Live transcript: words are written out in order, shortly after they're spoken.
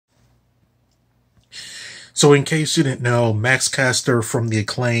So in case you didn't know, Max Caster from The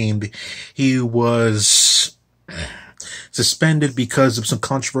Acclaimed, he was suspended because of some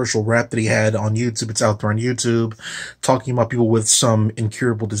controversial rap that he had on YouTube. It's out there on YouTube, talking about people with some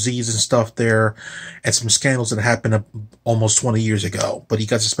incurable disease and stuff there, and some scandals that happened almost 20 years ago. But he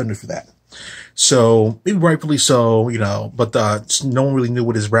got suspended for that. So, maybe rightfully so, you know, but no one really knew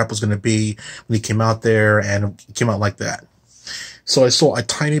what his rap was going to be when he came out there, and it came out like that. So I saw a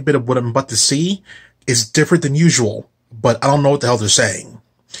tiny bit of what I'm about to see. It's different than usual, but I don't know what the hell they're saying.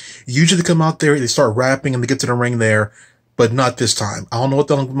 Usually they come out there, they start rapping, and they get to the ring there, but not this time. I don't know what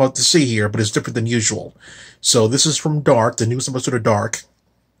the hell I'm about to see here, but it's different than usual. So this is from Dark, the newest episode of Dark.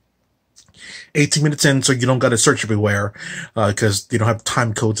 18 minutes in, so you don't got to search everywhere, because they don't have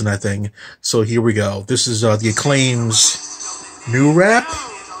time codes and that thing. So here we go. This is The Acclaim's new rap?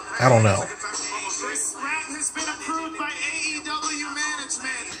 I don't know. This rap has been approved by AEW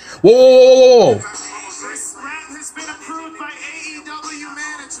management. Whoa, whoa, whoa, whoa. This rap has been approved by AEW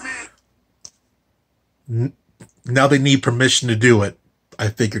management. Now they need permission to do it. I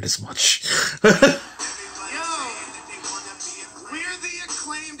figured as much. Yo, we're The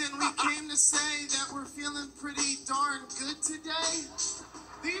Acclaimed, and we came to say that we're feeling pretty darn good today.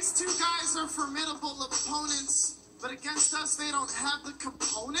 These two guys are formidable opponents, but against us, they don't have the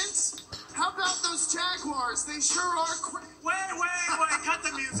components. How about those Jaguars? They sure are Wait, cut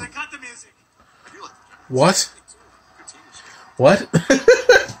the music, cut the music. What? What?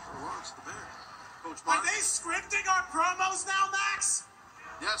 Are they scripting our promos now, Max?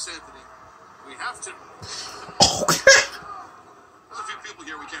 Yes, Anthony. We have to. Oh. There's a few people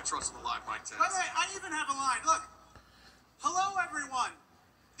here we can't trust in the live mic test. Wait, I even have a line. Look. Hello, everyone.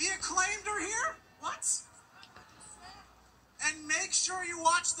 The Acclaimed are here? What? And make sure you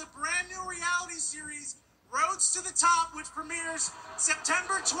watch the brand new reality series, Roads to the Top, which premieres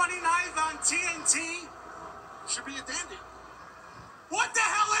September 29th on TNT. Should be a dandy. What the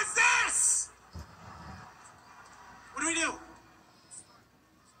hell is this? What do we do?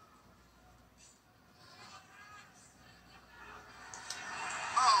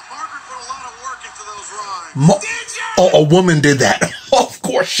 Oh, Margaret put a lot of work into those rhymes. Did you? Oh, a woman did that. Of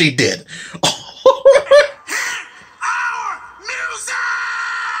course she did. Hit our music!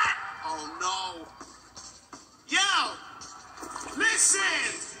 Oh, no. Yo, listen.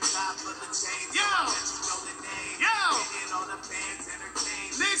 Yo, listen. Yo,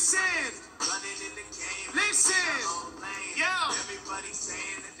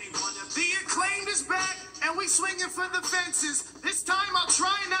 The Acclaimed is back, and we swinging for the fences. This time I'll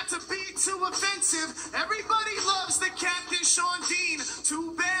try not to be too offensive. Everybody loves the Captain Sean Dean.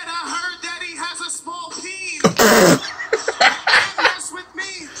 Too bad I heard that he has a small peen. Can't mess with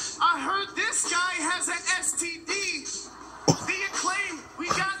me. I heard this guy has an STD. The Acclaimed, we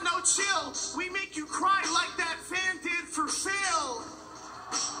got no chill. We make you cry like that fan did for Phil.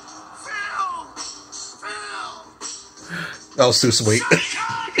 That was too sweet.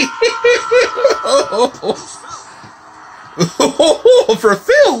 For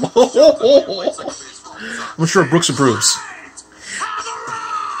Phil. I'm sure Brooks approves.